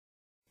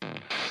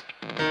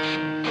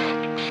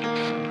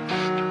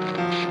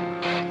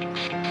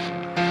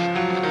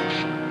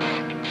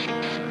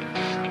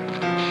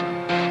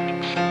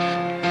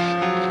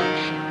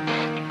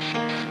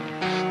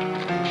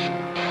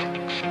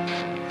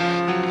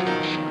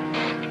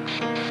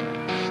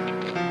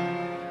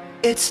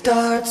It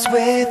starts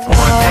with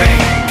one thing,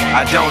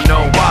 I don't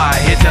know why.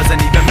 It doesn't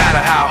even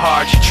matter how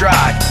hard you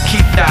try.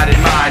 Keep that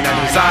in mind. I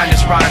designed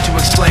this rhyme to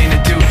explain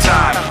in due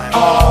time.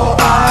 All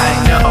I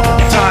know,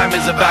 time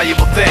is a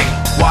valuable thing.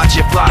 Watch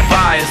it fly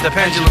by as the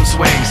pendulum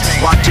swings.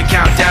 Watch it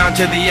count down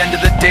to the end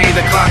of the day.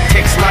 The clock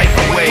takes life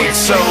away.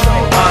 It's so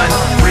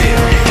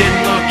unreal.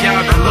 Didn't look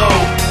out below.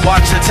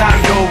 Watch the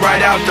time go right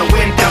out the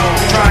window.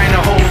 Trying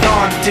to hold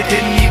on,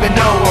 didn't even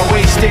know I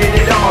wasted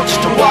it all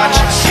just to watch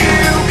you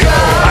go.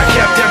 I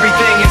kept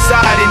everything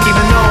inside, and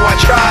even though I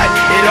tried,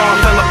 it all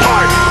fell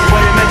apart. What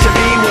it meant to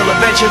be will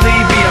eventually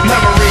be a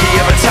memory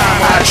of a time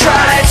I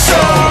tried so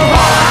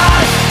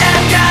hard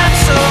and got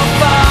so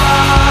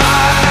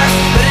far,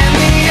 but in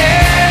the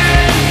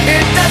end,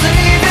 it doesn't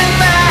even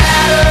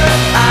matter.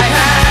 I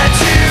had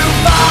to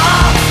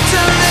fall to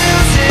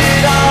lose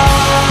it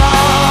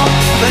all,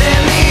 but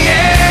in the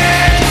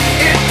end,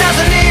 it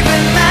doesn't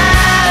even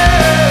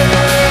matter.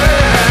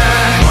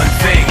 One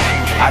thing,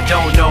 I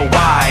don't know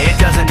why. It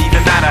doesn't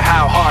even matter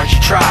how hard you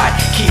try.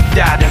 Keep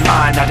that in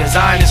mind. I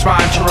designed this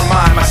rhyme to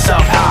remind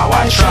myself how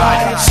I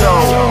tried so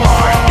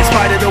hard. In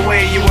spite of the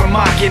way you were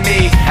mocking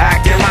me,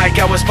 acting like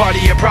I was part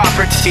of your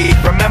property,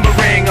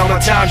 remembering all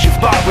the times you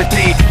fought with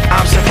me,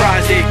 I'm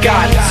surprised it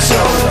got so.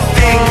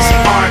 Things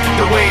aren't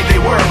the way they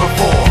were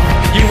before.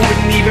 You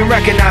wouldn't even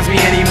recognize me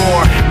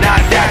anymore.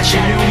 Not that you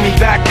knew me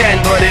back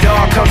then, but it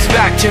all comes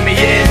back to me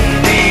in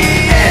the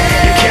end.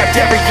 You kept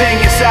everything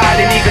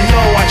inside, and even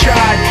though I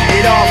tried,